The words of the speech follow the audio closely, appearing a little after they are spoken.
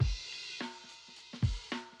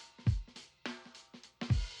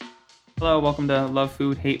Hello, welcome to Love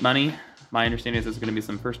Food, Hate Money. My understanding is there's going to be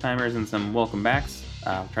some first-timers and some welcome backs.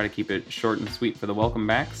 I'll try to keep it short and sweet for the welcome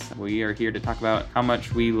backs. We are here to talk about how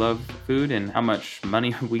much we love food and how much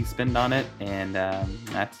money we spend on it, and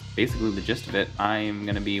that's basically the gist of it. I'm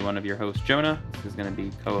going to be one of your hosts, Jonah. This is going to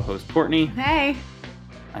be co-host Courtney. Hey.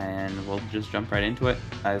 And we'll just jump right into it.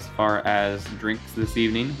 As far as drinks this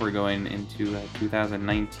evening, we're going into a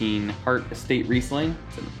 2019 Hart Estate Riesling.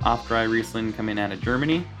 It's an off-dry Riesling coming out of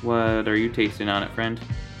Germany. What are you tasting on it, friend?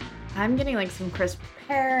 I'm getting like some crisp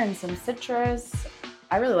pear and some citrus.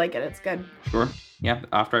 I really like it. It's good. Sure. Yeah,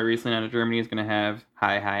 the off-dry Riesling out of Germany is going to have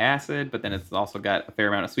high acid, but then it's also got a fair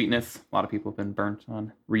amount of sweetness. A lot of people have been burnt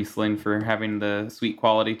on Riesling for having the sweet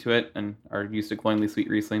quality to it and are used to cloyingly sweet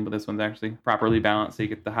Riesling, but this one's actually properly balanced, so you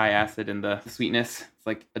get the high acid and the sweetness. It's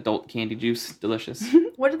like adult candy juice. Delicious.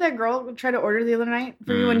 What did that girl try to order the other night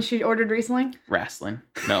for you when she ordered Riesling? Wrestling.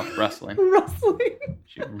 No, rustling. Rustling.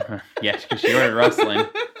 Yeah, she ordered rustling.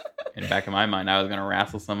 In the back of my mind, I was going to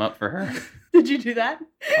wrestle some up for her. Did you do that?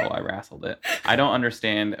 Oh, I wrestled it. I don't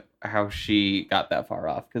understand how she got that far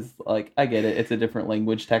off, because, like, I get it. It's a different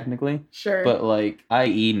language, technically. Sure. But, like,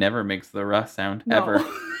 IE never makes the rust sound, ever.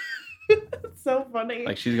 It's so funny.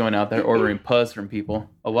 Like, she's going out there ordering puss from people.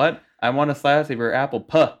 A what? I want a slice of your apple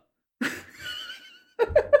puh. That's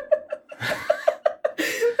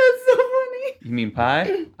so funny. You mean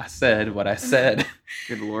pie? I said what I said.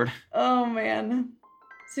 Good Lord. Oh, man.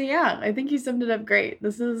 So yeah, I think you summed it up great.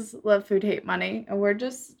 This is Love Food, Hate Money, and we're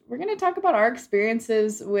going to talk about our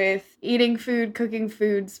experiences with eating food, cooking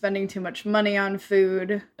food, spending too much money on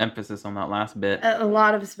food. Emphasis on that last bit. A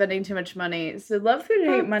lot of spending too much money. So Love Food,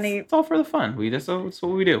 Hate Money. It's all for the fun. It's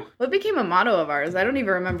what we do. What became a motto of ours? I don't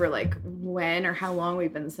even remember like when or how long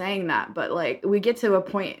we've been saying that, but like we get to a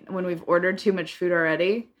point when we've ordered too much food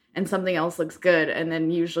already and something else looks good, and then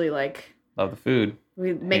usually like love the food.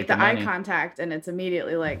 We make the eye contact, and it's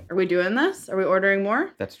immediately like, are we doing this? Are we ordering more?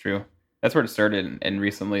 That's true. That's where it started, and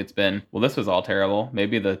recently it's been, well, this was all terrible.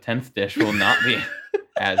 Maybe the 10th dish will not be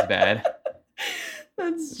as bad.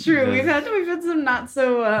 That's true. We've had some not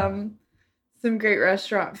so some great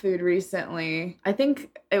restaurant food recently. I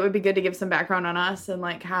think it would be good to give some background on us and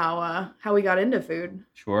like how we got into food.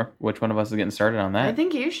 Sure. Which one of us is getting started on that? I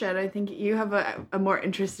think you should. I think you have a more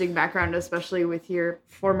interesting background, especially with your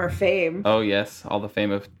former fame. Oh, yes. All the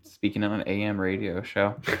fame of speaking on an AM radio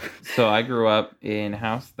show. So I grew up in a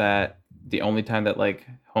house that the only time that like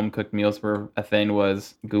home cooked meals were a thing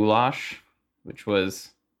was goulash, which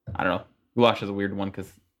was, I don't know. Goulash is a weird one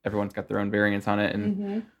because everyone's got their own variants on it.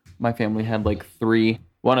 And my family had like 3.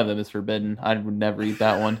 One of them is forbidden. I would never eat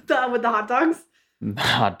that one. With the hot dogs?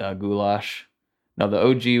 Hot dog goulash. No, the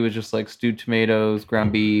OG was just like stewed tomatoes,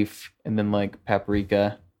 ground beef, and then like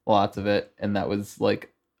paprika, lots of it. And that was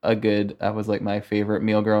like that was like my favorite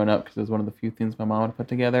meal growing up because it was one of the few things my mom would put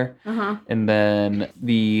together. And then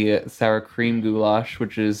the sour cream goulash,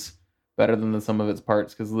 which is better than the sum of its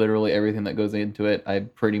parts because literally everything that goes into it I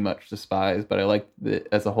pretty much despise, but I liked it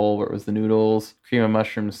as a whole, where it was the noodles, cream of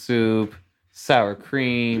mushroom soup, sour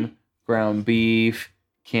cream, ground beef,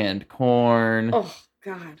 canned corn. Oh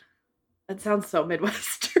God, that sounds so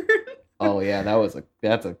Midwestern. Oh yeah, that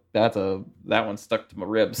one stuck to my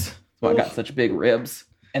ribs. That's why I got such big ribs.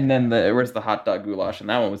 And then where's the hot dog goulash, and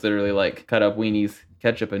that one was literally like cut up weenies,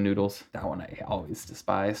 ketchup, and noodles. That one I always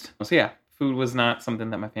despised. So yeah. Food was not something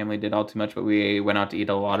that my family did all too much, but we went out to eat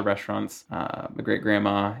at a lot of restaurants. My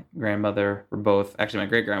great-grandma, grandmother were both... Actually, my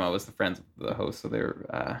great-grandma was the friends of the host, so they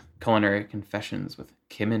were Culinary Confessions with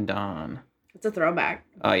Kim and Don. It's a throwback.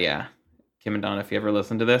 Oh, yeah. Kim and Don, if you ever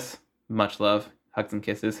listen to this, much love. Hugs and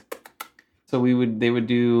kisses. So they would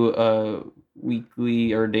do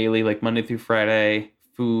weekly or daily, like Monday through Friday,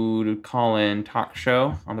 food call-in talk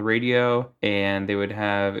show on the radio, and they would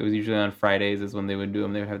have, it was usually on Fridays is when they would do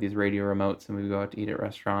them. They would have these radio remotes, and we would go out to eat at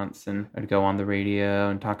restaurants, and I'd go on the radio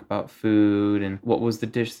and talk about food and what was the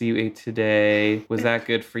dish that you ate today, was that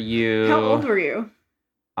good for you? How old were you?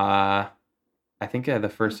 I think the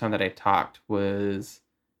first time that I talked was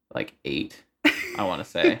like 8, I want to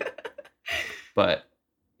say. But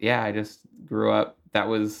yeah, I just grew up, that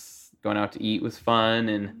was, going out to eat was fun,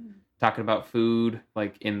 and talking about food,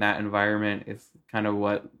 like in that environment, is kind of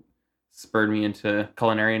what spurred me into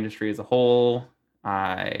culinary industry as a whole.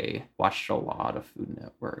 I watched a lot of Food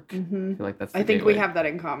Network. I feel like that's. I think we have that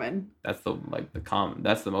in common. That's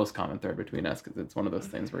That's the most common thread between us, because it's one of those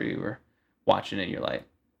things where you were watching it, and you're like,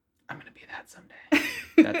 I'm gonna be that someday.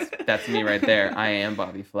 That's me right there. I am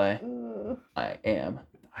Bobby Flay. I am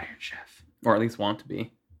the Iron Chef, or at least want to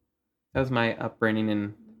be. That was my upbringing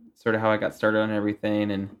and sort of how I got started on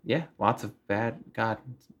everything, and yeah, lots of bad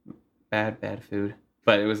food.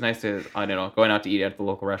 But it was nice to, I don't know, going out to eat at the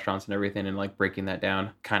local restaurants and everything and like breaking that down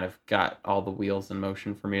kind of got all the wheels in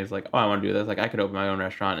motion for me. It's like, oh, I want to do this. Like I could open my own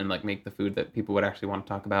restaurant and like make the food that people would actually want to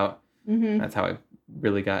talk about. Mm-hmm. That's how I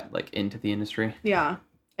really got like into the industry. Yeah.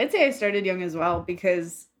 I'd say I started young as well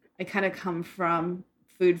because I kind of come from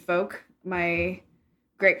food folk. My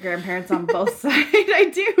great-grandparents on both sides.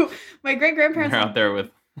 I do. My great-grandparents They're out there with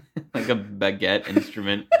like a baguette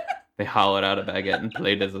instrument. They hollowed out a baguette and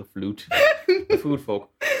played as a flute. The food folk.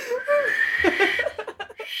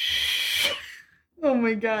 Oh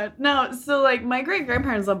my god. No, so like my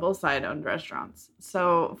great-grandparents on both sides owned restaurants.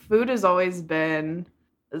 So food has always been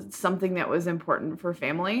something that was important for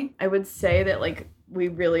family. I would say that like we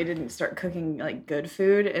really didn't start cooking like good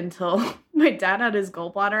food until my dad had his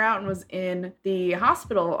gallbladder out and was in the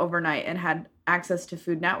hospital overnight and had access to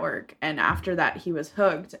Food Network. And after that, he was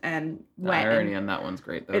hooked and went. The irony on that one's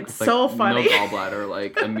great though. It's so funny. No gallbladder,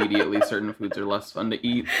 like immediately certain foods are less fun to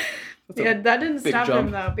eat. Yeah, that didn't stop jump.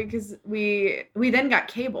 him though, because we then got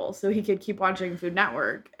cable so he could keep watching Food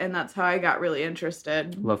Network, and that's how I got really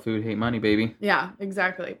interested. Love food, hate money, baby. Yeah,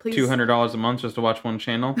 exactly. Please. $200 a month just to watch one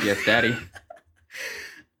channel? Yes, daddy.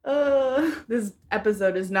 This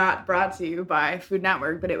episode is not brought to you by Food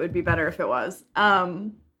Network, but it would be better if it was.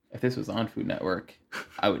 If this was on Food Network,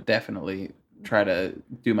 I would definitely try to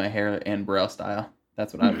do my hair and brow style.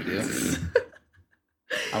 That's what I would do.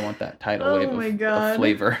 I want that tidal wave of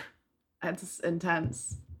flavor. That's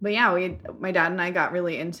intense. But yeah, my dad and I got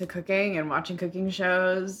really into cooking and watching cooking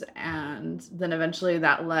shows, and then eventually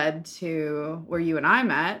that led to where you and I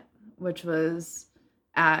met, which was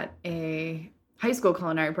at a high school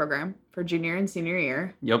culinary program for junior and senior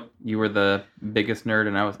year. Yep, you were the biggest nerd,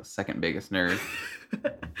 and I was the second biggest nerd.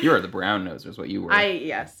 You were the brown nose, is what you were.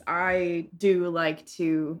 Yes, I do like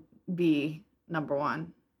to be number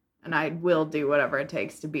one, and I will do whatever it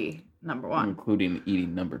takes to be number one, including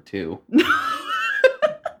eating number two.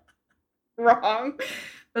 Wrong.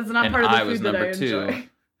 That's not part of the food that I enjoy.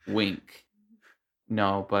 Wink.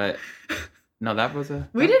 No, but no, that was a.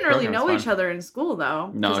 We didn't really know each other in school though,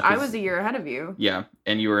 because I was a year ahead of you. Yeah,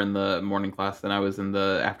 and you were in the morning class, and I was in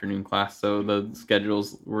the afternoon class, so the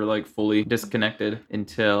schedules were like fully disconnected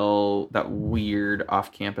until that weird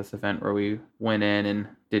off-campus event where we went in and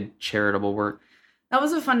did charitable work. That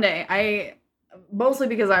was a fun day. Mostly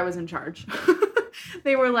because I was in charge.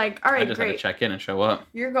 They were like, all right, I just great. had to check in and show up.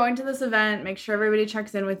 You're going to this event. Make sure everybody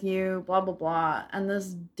checks in with you, blah, blah, blah. And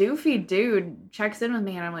this doofy dude checks in with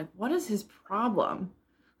me, and I'm like, what is his problem?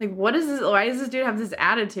 Like, what is this? Why does this dude have this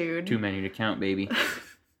attitude? Too many to count, baby.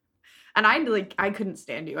 And I couldn't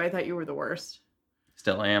stand you. I thought you were the worst.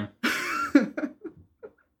 Still am.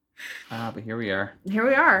 But here we are. Here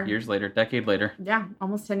we are. Years later, decade later. Yeah,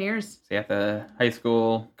 almost 10 years. So at the high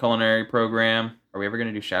school culinary program, are we ever going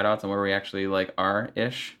to do shout outs on where we actually like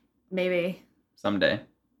are-ish? Maybe. Someday.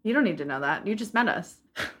 You don't need to know that. You just met us.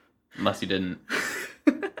 Unless you didn't.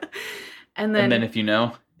 And then if you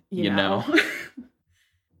know, you know.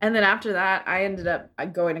 And then after that, I ended up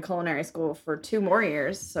going to culinary school for 2 more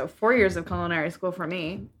years. So 4 years of culinary school for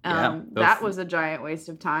me. That was a giant waste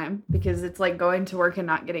of time because it's like going to work and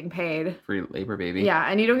not getting paid. Free labor, baby. Yeah,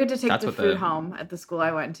 and you don't get to take the food home at the school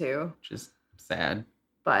I went to. Which is sad.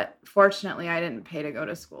 But fortunately, I didn't pay to go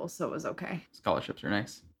to school, so it was okay. Scholarships are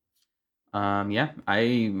nice.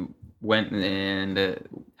 I went and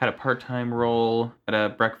had a part-time role at a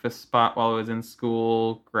breakfast spot while I was in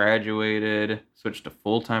school, graduated, switched to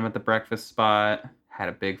full-time at the breakfast spot, had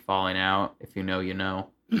a big falling out. If you know, you know.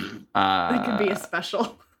 That could be a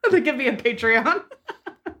special. That could be a Patreon.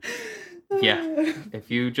 Yeah.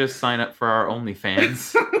 If you just sign up for our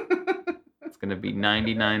OnlyFans, it's going to be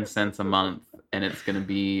 99 cents a month. And it's going to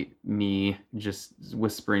be me just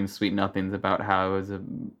whispering sweet nothings about how I was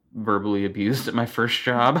verbally abused at my first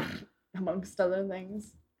job. Amongst other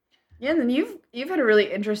things. Yeah, and then you've had a really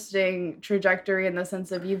interesting trajectory in the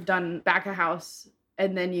sense of you've done back of house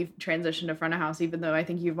and then you've transitioned to front of house, even though I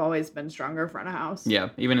think you've always been stronger front of house. Yeah,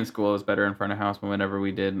 even in school I was better in front of house, but whenever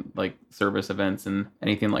we did like service events and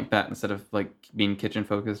anything like that, instead of like being kitchen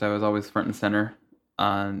focused, I was always front and center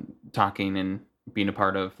on talking and being a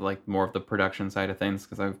part of like more of the production side of things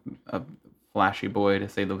because I'm a flashy boy to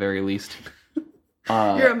say the very least.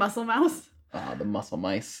 You're a muscle mouse. The muscle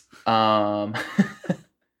mice. But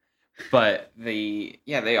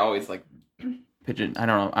they always like pigeon. I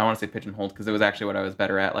don't know. I want to say pigeonholed because it was actually what I was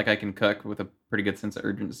better at. Like I can cook with a pretty good sense of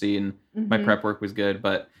urgency, and my prep work was good.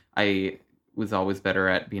 But I was always better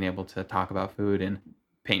at being able to talk about food and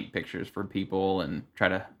paint pictures for people and try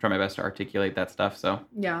my best to articulate that stuff. So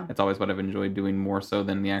yeah, it's always what I've enjoyed doing more so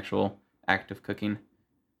than the actual act of cooking.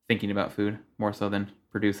 thinking about food more so than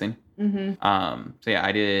producing. Mm-hmm. So yeah,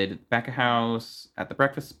 I did back of house at the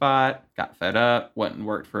breakfast spot, got fed up, went and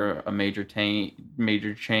worked for a major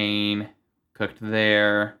chain, cooked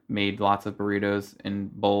there, made lots of burritos in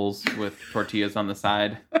bowls with tortillas on the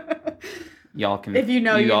side. Y'all can, If you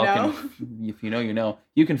know, you know. If you know, you know.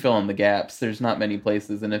 You can fill in the gaps. There's not many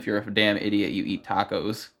places, and if you're a damn idiot, you eat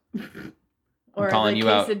tacos. Or calling the you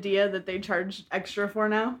out. quesadilla that they charge extra for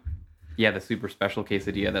now. Yeah, the super special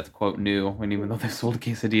quesadilla that's quote new, when even though they've sold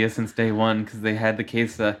quesadilla since day one because they had the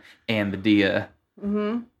queso and the dia.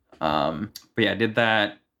 Mm-hmm. But yeah, I did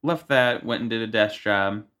that, left that, went and did a desk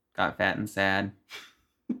job, got fat and sad.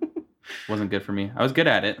 Wasn't good for me. I was good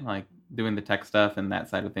at it, like doing the tech stuff and that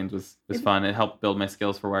side of things was fun. It helped build my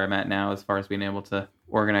skills for where I'm at now as far as being able to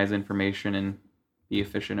organize information and be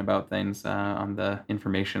efficient about things on the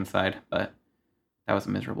information side. But that was a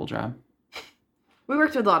miserable job. We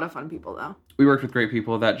worked with a lot of fun people, though. We worked with great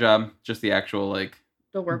people at that job. Just the actual, like...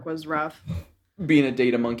 The work was rough. Being a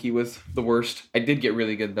data monkey was the worst. I did get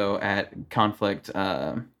really good, though, at conflict...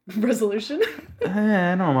 resolution?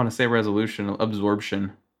 I don't want to say resolution.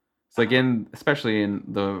 Absorption. It's like especially in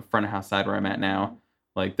the front of house side where I'm at now,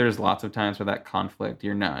 like there's lots of times where that conflict,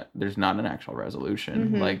 there's not an actual resolution.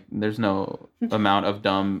 Mm-hmm. Like there's no amount of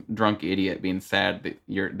dumb, drunk idiot being sad that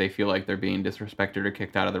they feel like they're being disrespected or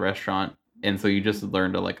kicked out of the restaurant. And so you just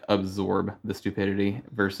learn to like absorb the stupidity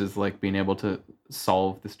versus like being able to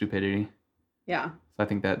solve the stupidity. Yeah. So I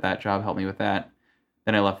think that job helped me with that.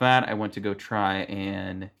 Then I left that. I went to go try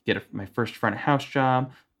and get my first front of house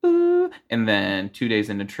job. And then 2 days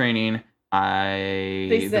into training,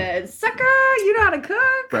 They said, sucker, you know how to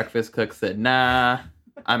cook? Breakfast cook said, nah,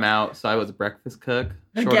 I'm out. So I was a breakfast cook.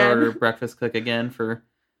 Short Again? order breakfast cook again for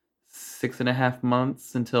 6.5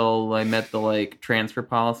 months until I met the like transfer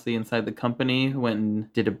policy inside the company. Went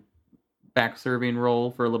and did a back serving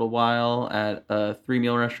role for a little while at a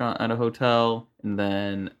 3-meal restaurant at a hotel, and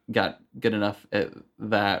then got good enough at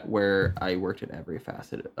that where I worked at every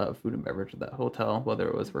facet of food and beverage at that hotel, whether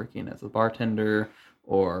it was working as a bartender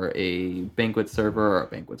or a banquet server or a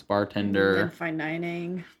banquets bartender. And fine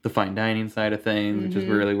dining. The fine dining side of things, which is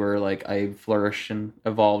really where like I flourished and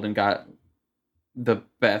evolved and got the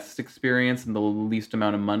best experience and the least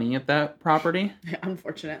amount of money at that property.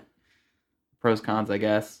 Unfortunate. Pros, cons, I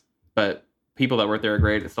guess. But people that work there are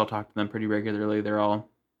great. I still talk to them pretty regularly. They're all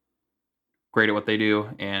great at what they do.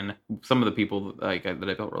 And some of the people like that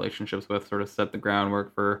I built relationships with sort of set the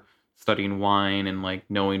groundwork for studying wine and like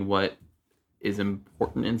knowing what is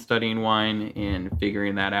important in studying wine and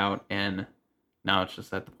figuring that out. And now it's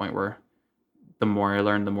just at the point where the more I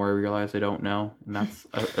learn, the more I realize I don't know. And that's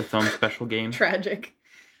its own special game. Tragic.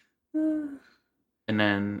 And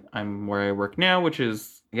then I'm where I work now, which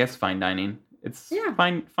is, I guess, fine dining. It's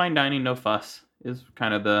fine dining, no fuss is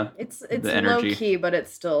kind of the energy. Low key, but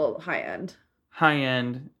it's still high end. High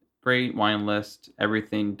end, great wine list,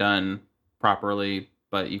 everything done properly,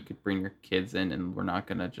 but you could bring your kids in and we're not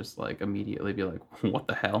gonna just like immediately be like, what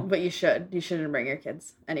the hell? But you shouldn't bring your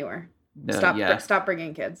kids anywhere. Stop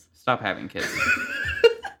bringing kids. Stop having kids.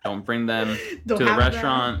 Don't bring them to the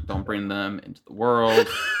restaurant. Don't bring them into the world.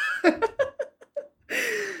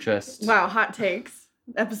 Just wow, hot takes.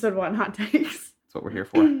 Episode 1, hot takes. That's what we're here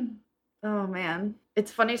for. Oh man,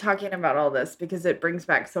 it's funny talking about all this because it brings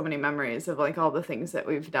back so many memories of like all the things that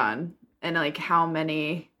we've done and like how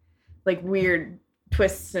many like weird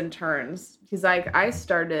twists and turns. Because like I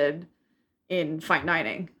started in fine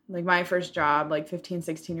dining. Like my first job, like 15,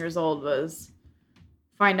 16 years old, was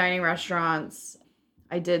fine dining restaurants.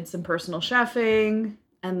 I did some personal chefing.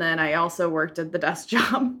 And then I also worked at the desk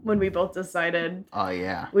job when we both decided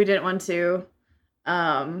we didn't want to.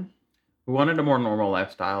 We wanted a more normal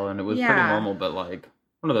lifestyle, and it was pretty normal, but like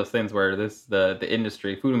one of those things where the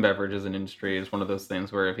industry, food and beverage as an industry, is one of those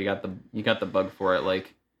things where if you got the bug for it,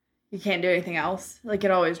 like you can't do anything else. Like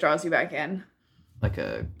it always draws you back in. Like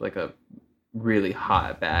a really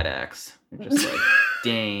hot bad ex. You're just like,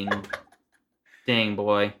 dang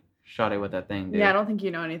boy, shot it with that thing, dude. Yeah, I don't think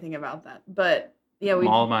you know anything about that, but yeah,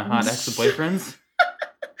 all of my hot ex-boyfriends.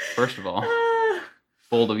 First of all,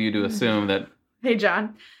 bold of you to assume that. Hey,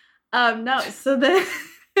 John. No, so then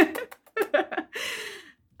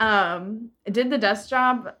I did the desk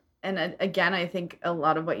job. And again, I think a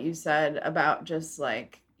lot of what you said about just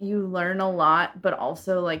like you learn a lot, but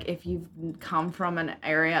also like if you've come from an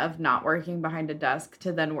area of not working behind a desk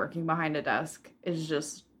to then working behind a desk is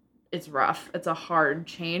just, it's rough. It's a hard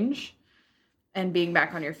change. And being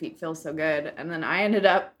back on your feet feels so good. And then I ended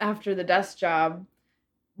up, after the desk job,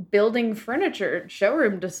 building furniture,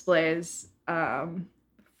 showroom displays.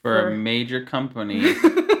 For a major company.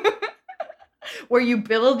 where you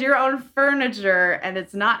build your own furniture and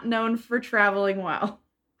it's not known for traveling well.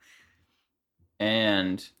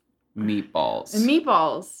 And meatballs. And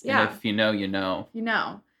meatballs, yeah. And if you know, you know. You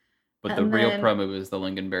know. But the real pro move is the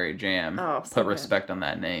lingonberry jam. Oh, so Put good. respect on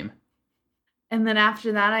that name. And then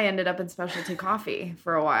after that, I ended up in specialty coffee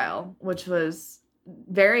for a while, which was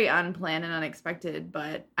very unplanned and unexpected,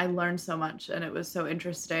 but I learned so much and it was so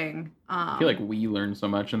interesting. I feel like we learned so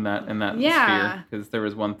much in that Yeah. sphere, because there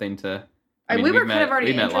was one thing to... we were kind of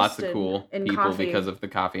already we met lots of interested cool in people coffee. because of the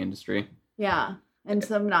coffee industry. Yeah, and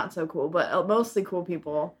some not so cool, but mostly cool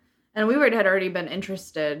people. And we had already been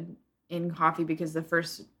interested in coffee because the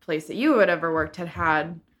first place that you had ever worked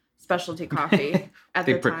had specialty coffee at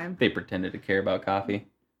the time. They pretended to care about coffee.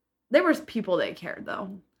 There was people that cared,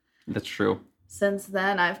 though. That's true. Since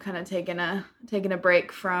then, I've kind of taken a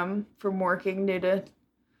break from working due to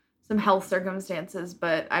some health circumstances,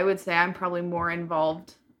 but I would say I'm probably more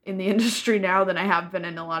involved in the industry now than I have been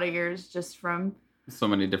in a lot of years, just from so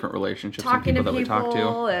many different relationships talking and people that we talk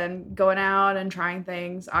to, and going out and trying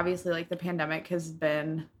things. Obviously, like, the pandemic has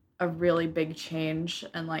been a really big change,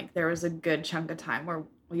 and like there was a good chunk of time where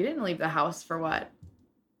we didn't leave the house for what,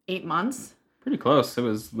 8 months? Pretty close. It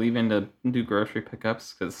was leaving to do grocery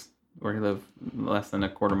pickups because we live less than a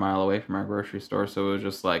quarter mile away from our grocery store, so it was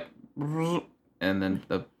just like, and then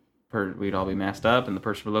we'd all be masked up, and the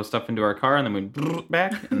person would load stuff into our car, and then we'd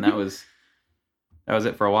back, and that was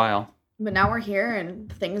it for a while. But now we're here,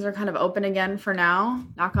 and things are kind of open again for now,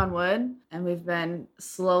 knock on wood, and we've been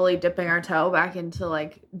slowly dipping our toe back into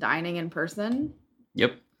like dining in person.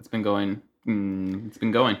 Yep, it's been going. It's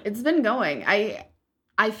been going.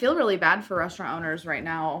 I feel really bad for restaurant owners right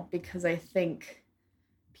now because I think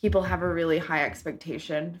people have a really high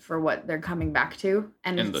expectation for what they're coming back to.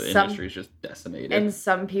 And the industry is just decimated. And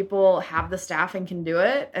some people have the staff and can do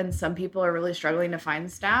it, and some people are really struggling to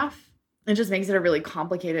find staff. It just makes it a really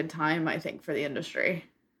complicated time, I think, for the industry.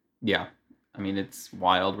 Yeah. I mean, it's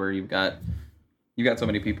wild where you've got so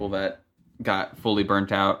many people that got fully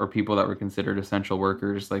burnt out, or people that were considered essential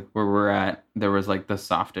workers. Like where we're at, there was like the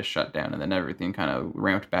softest shutdown, and then everything kind of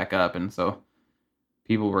ramped back up. And so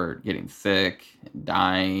people were getting sick and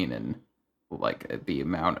dying, and like the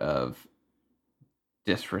amount of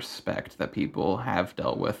disrespect that people have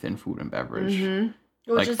dealt with in food and beverage. Mm-hmm.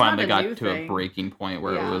 Like finally got to a breaking point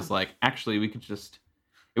where it was like, actually we could just,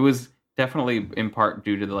 it was definitely in part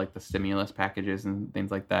due to the stimulus packages and things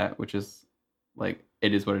like that, which is like,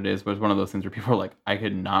 it is what it is, but it's one of those things where people are like, I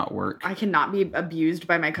could not work. I cannot be abused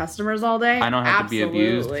by my customers all day. I don't have to be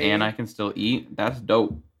abused and I can still eat. That's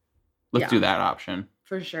dope. Let's do that option.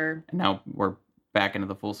 For sure. And now we're back into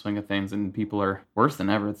the full swing of things, and people are worse than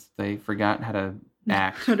ever. They forgot how to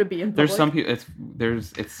act. How to be in public. There's some people,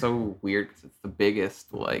 it's so weird because it's the biggest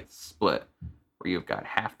split where you've got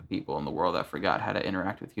half the people in the world that forgot how to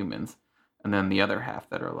interact with humans, and then the other half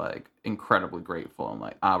that are like incredibly grateful and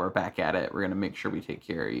like, we're back at it, we're gonna make sure we take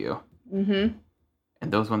care of you. Mm-hmm.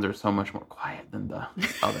 And those ones are so much more quiet than the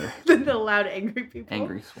other than the loud angry people,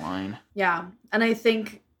 angry swine. Yeah. And I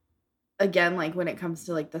think, again, like when it comes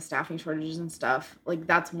to like the staffing shortages and stuff, like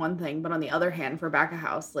that's one thing. But on the other hand, for back of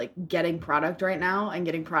house, like getting product right now and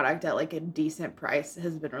getting product at like a decent price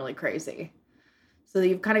has been really crazy. So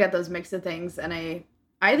you've kind of got those mix of things. And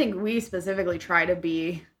I think we specifically try to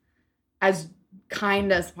be as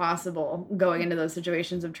kind as possible going into those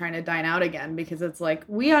situations of trying to dine out again, because it's like,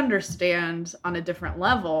 we understand on a different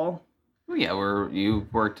level. Well, yeah,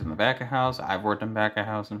 you've worked in the back of house. I've worked in back of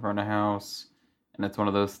house, in front of house. And it's one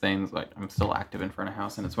of those things, like, I'm still active in front of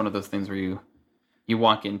house, and it's one of those things where you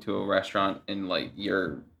walk into a restaurant and like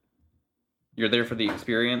you're there for the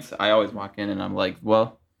experience. I always walk in and I'm like,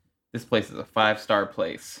 well, this place is a 5-star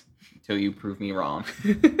place until you prove me wrong.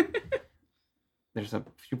 There's a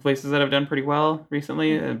few places that have done pretty well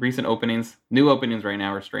recently. Recent openings, new openings right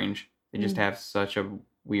now are strange. They just have such a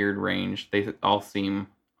weird range. They all seem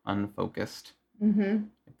unfocused. Mm-hmm.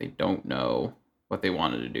 They don't know what they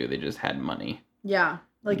wanted to do. They just had money. Yeah,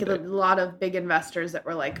 like a lot of big investors that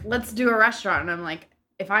were like, let's do a restaurant. And I'm like,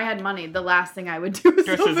 if I had money, the last thing I would do is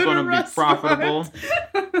open a restaurant. Profitable.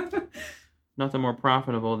 Nothing more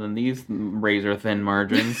profitable than these razor thin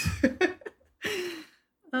margins.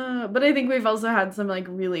 But I think we've also had some like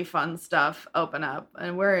really fun stuff open up,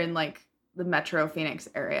 and we're in like the Metro Phoenix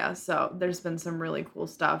area, so there's been some really cool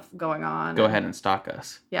stuff going on. Go ahead and stalk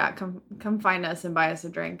us. Yeah, come find us and buy us a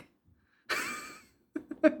drink.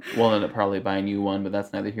 We'll end up probably buying you one, but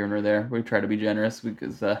that's neither here nor there. We try to be generous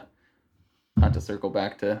because, not to circle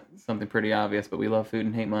back to something pretty obvious, but we love food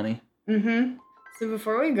and hate money. Mm-hmm. So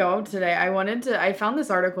before we go today, I found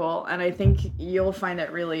this article and I think you'll find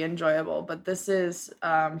it really enjoyable. But this is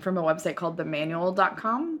from a website called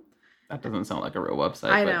themanual.com. That doesn't sound like a real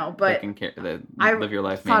website. I know, but the I Live Your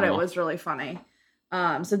Life thought manual. it was really funny.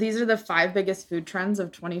 So these are the 5 biggest food trends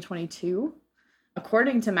of 2022,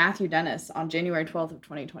 according to Matthew Dennis on January 12th of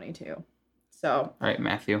 2022. So, all right,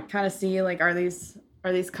 Matthew. Kind of see like are these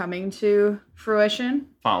coming to fruition?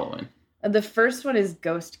 Following. The first one is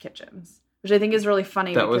ghost kitchens, which I think is really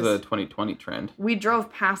funny. That was a 2020 trend. We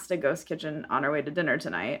drove past a ghost kitchen on our way to dinner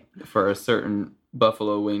tonight. For a certain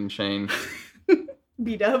buffalo wing chain.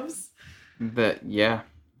 B-dubs. Yeah.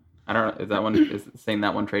 I don't know. Is that one, is saying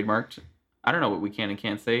that one trademarked? I don't know what we can and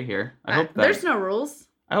can't say here. I hope that. There's no rules.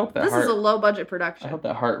 I hope that this is a low budget production. I hope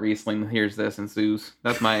that Hart Riesling hears this and sues.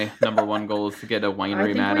 That's my number one goal, is to get a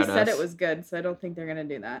winery mad at us. I think we said it was good, so I don't think they're gonna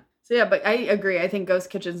do that. So yeah, but I agree. I think ghost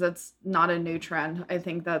kitchens, that's not a new trend. I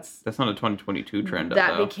think that's not a 2022 trend.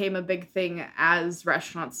 That became a big thing as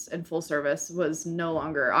restaurants and full service was no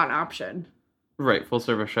longer an option. Right, full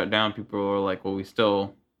service shut down. People were like, well, we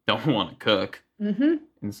still don't want to cook. Mm-hmm.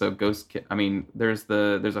 And so I mean, there's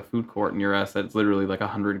a food court near us that's literally like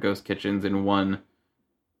 100 ghost kitchens in one,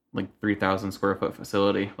 like 3,000 square foot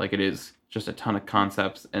facility. Like, it is just a ton of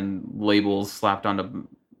concepts and labels slapped onto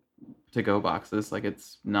to-go boxes. Like,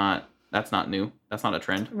 that's not new. That's not a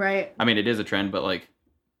trend. Right. I mean, it is a trend, but like,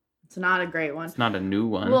 it's not a great one. It's not a new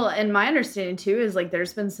one. Well, and my understanding too is like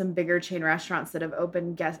there's been some bigger chain restaurants that have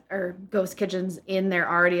opened ghost kitchens in their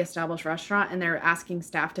already established restaurant, and they're asking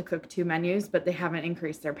staff to cook 2 menus, but they haven't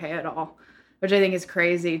increased their pay at all, which I think is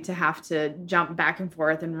crazy to have to jump back and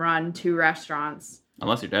forth and run 2 restaurants.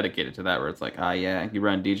 Unless you're dedicated to that, where it's like, yeah, you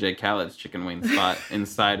run DJ Khaled's chicken wing spot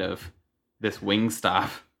inside of this Wingstop.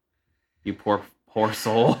 You poor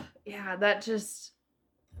soul. Yeah, that just,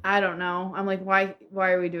 I don't know. I'm like, why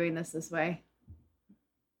are we doing this way?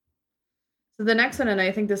 So the next one, and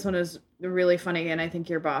I think this one is really funny, and I think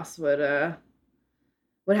your boss would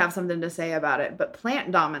have something to say about it, but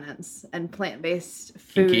plant dominance and plant-based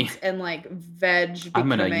foods Kinky. And like veg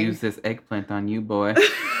becoming... I'm going to use this eggplant on you, boy.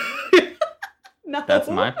 No. That's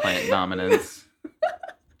my plant dominance.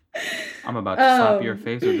 I'm about to slap your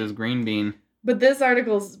face with this green bean. But this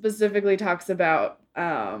article specifically talks about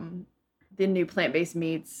the new plant-based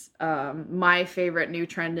meats. My favorite new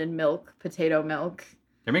trend in milk, potato milk.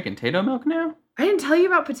 They're making potato milk now? I didn't tell you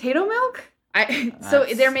about potato milk? So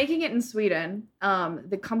they're making it in Sweden.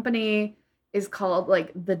 The company is called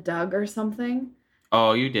like The Doug or something.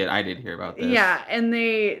 Oh, you did. I did hear about this. Yeah, and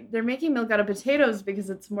they're making milk out of potatoes because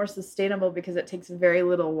it's more sustainable, because it takes very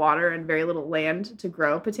little water and very little land to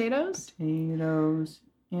grow potatoes. Potatoes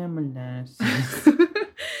and molasses.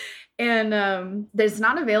 And there's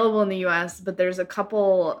not available in the US, but there's a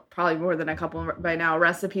couple, probably more than a couple by now,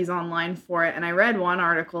 recipes online for it. And I read one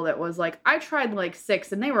article that was like, I tried like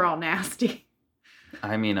 6 and they were all nasty.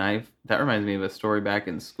 I mean, that reminds me of a story back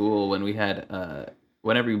in school when we had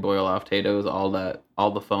whenever you boil off potatoes, all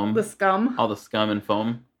the foam, the scum, all the scum and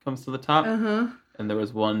foam comes to the top. Uh-huh. And there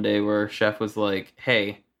was one day where chef was like,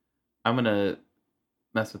 "Hey, I'm gonna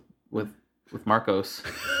mess with Marcos.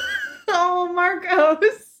 Oh,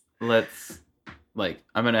 Marcos!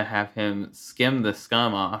 I'm gonna have him skim the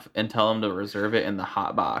scum off and tell him to reserve it in the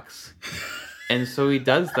hot box." And so he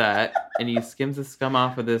does that, and he skims the scum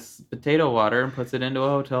off of this potato water and puts it into a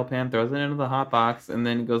hotel pan, throws it into the hot box, and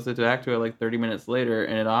then goes back to it like 30 minutes later,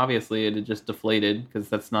 and it had just deflated, because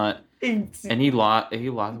that's not... And he lost...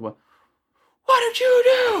 What did you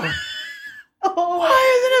do? Oh. Why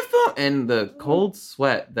isn't it full? And the cold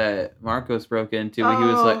sweat that Marcos broke into, he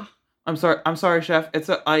was like, I'm sorry, chef.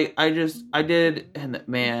 I did... And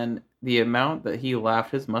man... The amount that he laughed,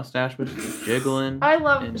 his mustache was jiggling.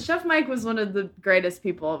 Chef Mike was one of the greatest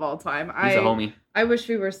people of all time. He's a homie. I wish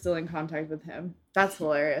we were still in contact with him. That's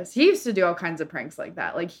hilarious. He used to do all kinds of pranks like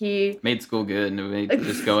that. Like, he made school good, and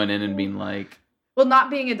just going in and being like... Well, not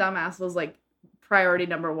being a dumbass was like priority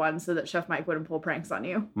number 1, so that Chef Mike wouldn't pull pranks on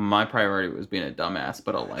you. My priority was being a dumbass,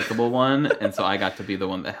 but a likable one. And so I got to be the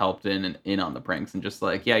one that helped in on the pranks, and just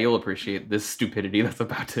like, yeah, you'll appreciate this stupidity that's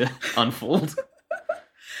about to unfold.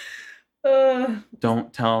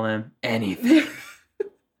 Don't tell him anything.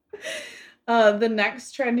 The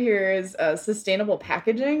next trend here is sustainable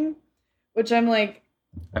packaging, which I'm like...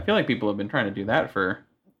 I feel like people have been trying to do that for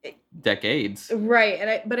decades.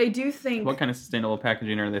 Right, but I do think... What kind of sustainable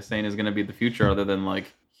packaging are they saying is going to be the future, other than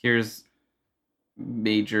like, here's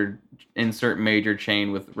insert major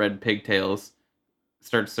chain with red pigtails,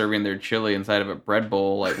 start serving their chili inside of a bread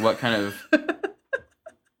bowl? Like, what kind of...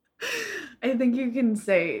 I think you can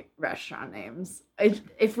say restaurant names.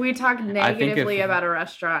 If we talk I think negatively if about a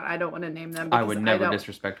restaurant, I don't want to name them I because would I never don't.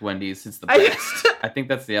 disrespect Wendy's. It's the best. I think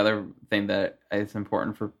that's the other thing that it's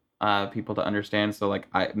important for people to understand. So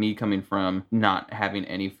like me coming from not having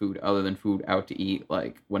any food other than food out to eat,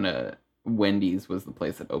 like when a Wendy's was the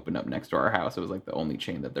place that opened up next to our house, it was like the only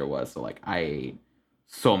chain that there was. So like I ate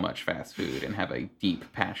so much fast food and have a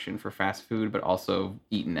deep passion for fast food, but also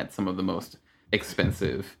eaten at some of the most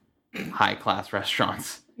expensive, high class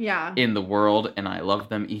restaurants Yeah. in the world, and I love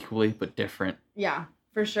them equally but different. Yeah,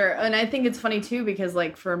 for sure. And I think it's funny too because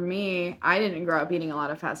like for me, I didn't grow up eating a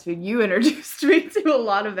lot of fast food. You introduced me to a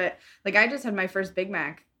lot of it. Like I just had my first Big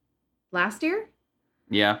Mac last year?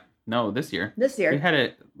 Yeah. No, this year. This year. We had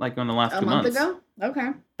it like in the last a 2 month months. ago?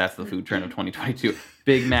 Okay. That's the food trend of 2022.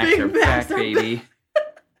 Big Macs Big are Macs back, are baby.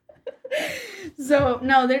 So,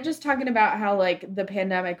 no, they're just talking about how like the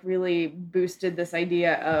pandemic really boosted this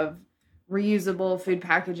idea of reusable food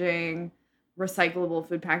packaging, recyclable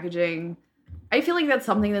food packaging. I feel like that's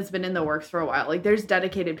something that's been in the works for a while. Like there's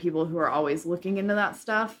dedicated people who are always looking into that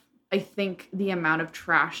stuff. I think the amount of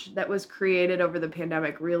trash that was created over the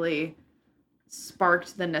pandemic really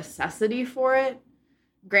sparked the necessity for it.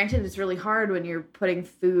 Granted, it's really hard when you're putting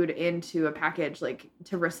food into a package, like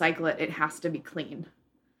to recycle it, it has to be clean.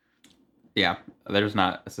 Yeah, there's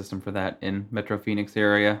not a system for that in Metro Phoenix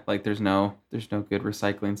area. Like there's no good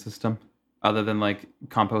recycling system other than like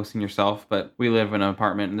composting yourself, but we live in an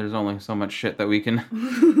apartment and there's only so much shit that we can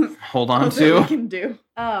hold on That's what we to. can do.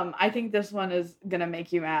 I think this one is gonna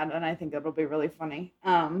make you mad, and I think it'll be really funny.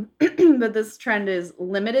 But this trend is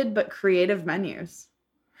limited but creative menus.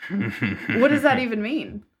 What does that even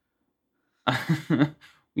mean?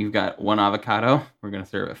 We've got one avocado. We're going to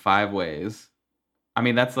serve it 5 ways. I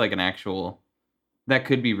mean, that's like an actual... That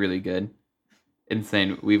could be really good.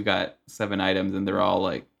 Insane. We've got 7 items and they're all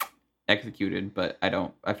like executed, but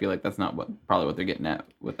I feel like that's not probably what they're getting at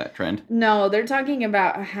with that trend. No, they're talking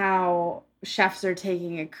about how chefs are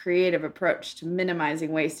taking a creative approach to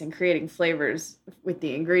minimizing waste and creating flavors with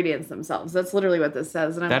the ingredients themselves. That's literally what this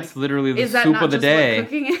says. And I'm That's like, literally the is that soup not of the just day. what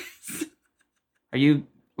cooking is?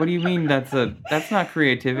 What do you mean that's not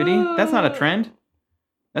creativity? That's not a trend.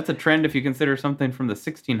 That's a trend if you consider something from the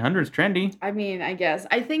 1600s trendy. I mean, I guess.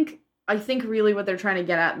 I think really what they're trying to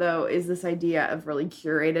get at though is this idea of really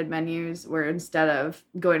curated menus where instead of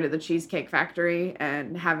going to the Cheesecake Factory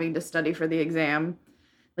and having to study for the exam,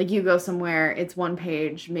 like you go somewhere, it's one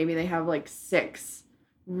page, maybe they have like 6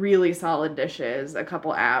 really solid dishes, a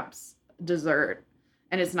couple apps, dessert,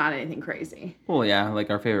 and it's not anything crazy. Well, yeah, like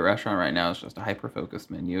our favorite restaurant right now is just a hyper-focused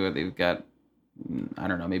menu. They've got, I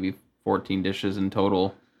don't know, maybe 14 dishes in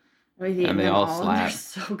total. We've eaten And they them all and they're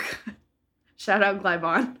slap. so good. Shout out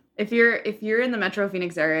Glyvon. If you're in the Metro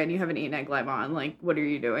Phoenix area and you haven't eaten at Glyvon, like what are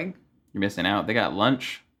you doing? You're missing out. They got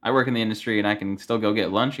lunch. I work in the industry and I can still go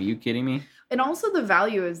get lunch. Are you kidding me? And also the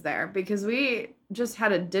value is there because we just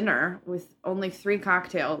had a dinner with only 3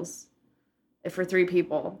 cocktails for 3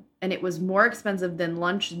 people, and it was more expensive than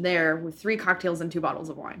lunch there with 3 cocktails and 2 bottles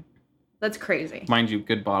of wine. That's crazy. Mind you,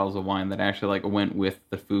 good bottles of wine that actually like went with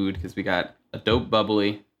the food because we got a dope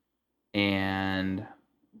bubbly and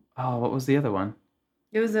what was the other one?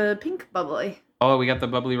 It was a pink bubbly. Oh, we got the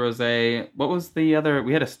bubbly rosé. What was the other?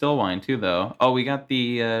 We had a still wine too, though. Oh, we got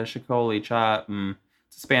the Chicoli Cha.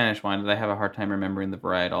 It's a Spanish wine that I have a hard time remembering the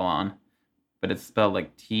varietal on, but it's spelled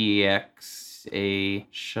like TXA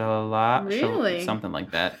Chala. Really? Something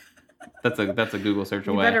like that. That's a Google search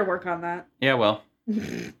You away. better work on that. Yeah, well,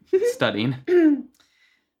 studying.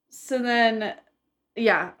 So then,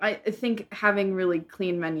 yeah, I think having really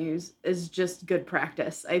clean menus is just good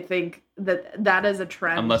practice. I think that is a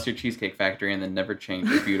trend. Unless you're Cheesecake Factory and then never change.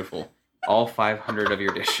 You're beautiful. All 500 of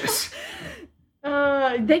your dishes.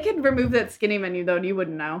 They could remove that skinny menu though, and you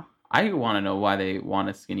wouldn't know. I want to know why they want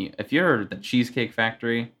a skinny. If you're the Cheesecake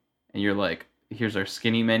Factory and you're like, here's our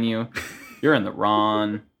skinny menu, you're in the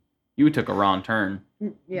wrong. You took a wrong turn.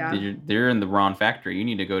 Yeah. They're in the wrong factory. You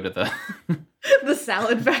need to go to the The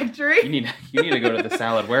salad factory. you need to go to the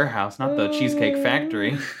salad warehouse, not the Cheesecake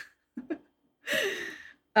Factory.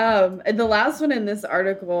 And the last one in this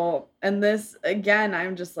article, and this again,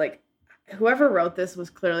 I'm just like, whoever wrote this was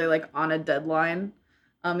clearly like on a deadline.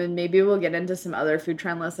 And maybe we'll get into some other food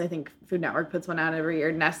trend lists. I think Food Network puts one out every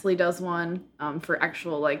year. Nestle does one for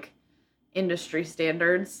actual like industry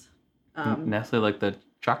standards. Nestle, like the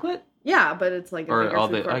Chocolate? Yeah, but it's like a Or bigger all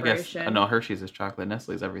food the, I guess, corporation. no, Hershey's is chocolate.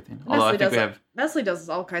 Nestle's everything. Although I Nestle think does we have, Nestle does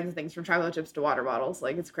all kinds of things from chocolate chips to water bottles.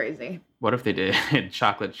 Like, it's crazy. what if they did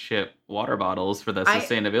chocolate chip water bottles for the I-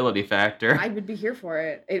 sustainability factor? I would be here for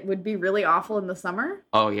it. It would be really awful in the summer.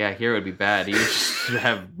 Oh yeah, here it would be bad. You just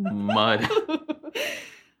have mud.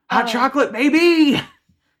 Hot chocolate, baby!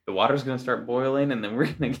 The water's gonna start boiling, and then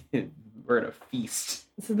we're gonna feast.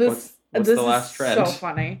 So this What's this the last is trend? so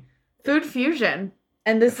funny. Food fusion,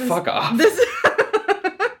 and this is Fuck off. This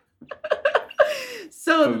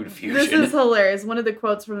so Food this fusion. is hilarious. One of the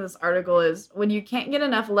quotes from this article is, "When you can't get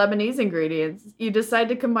enough Lebanese ingredients, you decide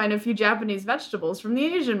to combine a few Japanese vegetables from the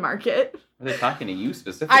Asian market." Are they talking to you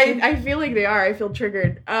specifically? I feel like they are. I feel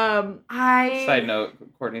triggered. Side note: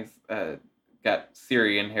 Courtney's got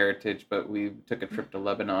Syrian heritage, but we took a trip to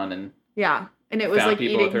Lebanon and Yeah, and it was found like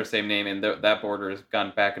people eating. with her same name, and that border has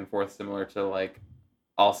gone back and forth, similar to like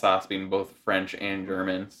Alsace being both French and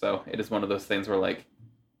German. So it is one of those things where like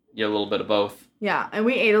you're a little bit of both. Yeah, and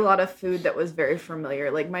we ate a lot of food that was very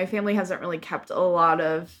familiar. Like, my family hasn't really kept a lot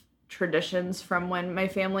of traditions from when my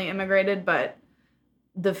family immigrated, but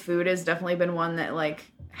the food has definitely been one that, like,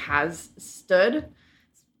 has stood.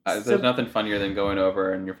 There's nothing funnier than going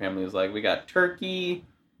over and your family is like, we got turkey,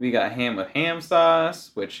 we got ham with ham sauce,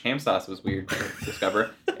 which ham sauce was weird to discover,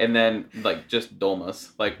 and then like just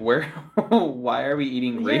dolmas. Like, why are we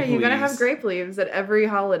eating grape Yeah, you gotta leaves? have grape leaves at every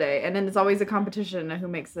holiday, and then it's always a competition of who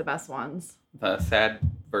makes the best ones. The sad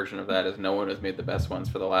version of that is no one has made the best ones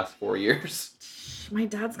for the last 4 years. My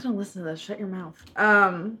dad's gonna listen to this. Shut your mouth.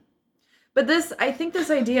 But I think this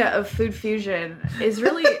idea of food fusion is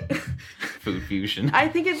really... Food fusion. I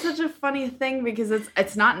think it's such a funny thing because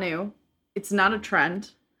it's not new. It's not a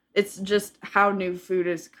trend. It's just how new food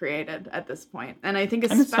is created at this point. And I think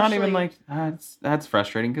especially... And it's not even like, that's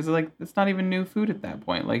frustrating because like it's not even new food at that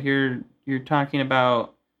point. Like you're talking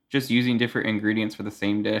about just using different ingredients for the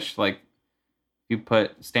same dish. Like you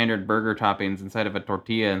put standard burger toppings inside of a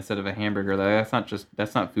tortilla instead of a hamburger. That's not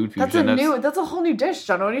food fusion. That's a whole new dish,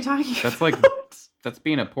 John. What are you talking about? That's like that's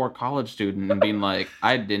being a poor college student and being like,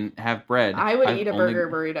 I didn't have bread. I would eat a burger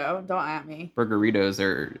burrito. Don't at me. Burgeritos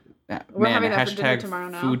are We're man, having that for dinner hashtag tomorrow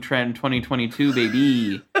now. food trend 2022,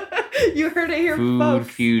 baby. You heard it here, Food folks.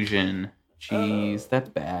 fusion. Jeez, that's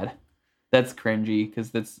bad. That's cringy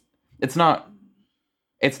because it's not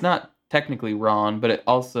technically wrong, but it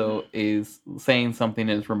also is saying something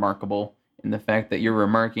is remarkable in the fact that you're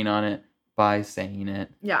remarking on it by saying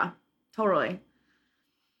it. Yeah, totally.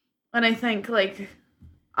 And I think, like,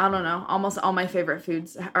 I don't know, almost all my favorite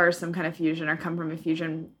foods are some kind of fusion or come from a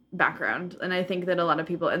fusion background. And I think that a lot of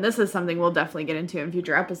people, and this is something we'll definitely get into in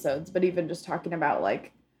future episodes, but even just talking about,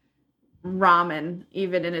 like, ramen,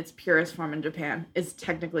 even in its purest form in Japan, is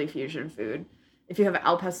technically fusion food. If you have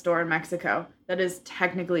al pastor in Mexico, that is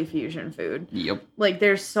technically fusion food. Yep. Like,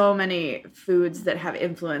 there's so many foods that have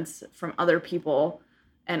influence from other people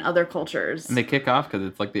and other cultures. And they kick off because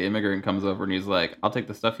it's like the immigrant comes over and he's like, I'll take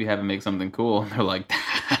the stuff you have and make something cool. And they're like,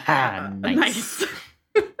 nice.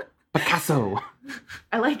 Picasso.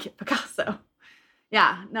 I like it, Picasso.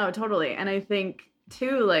 Yeah, no, totally. And I think,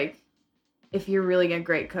 too, like, if you're really a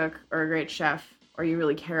great cook or a great chef, or you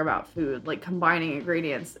really care about food, like, combining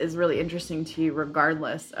ingredients is really interesting to you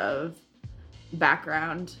regardless of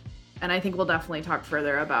background. And I think we'll definitely talk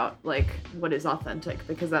further about, like, what is authentic,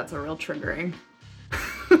 because that's a real triggering.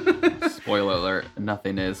 Spoiler alert,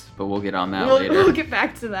 nothing is, but we'll get on that later. We'll get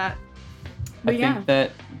back to that. But I think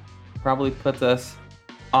that probably puts us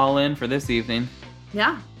all in for this evening.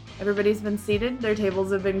 Yeah. Everybody's been seated. Their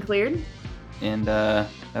tables have been cleared. And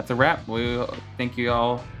that's a wrap. We thank you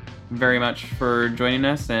all very much for joining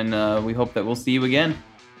us, and we hope that we'll see you again.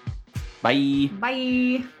 Bye.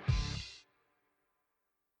 Bye.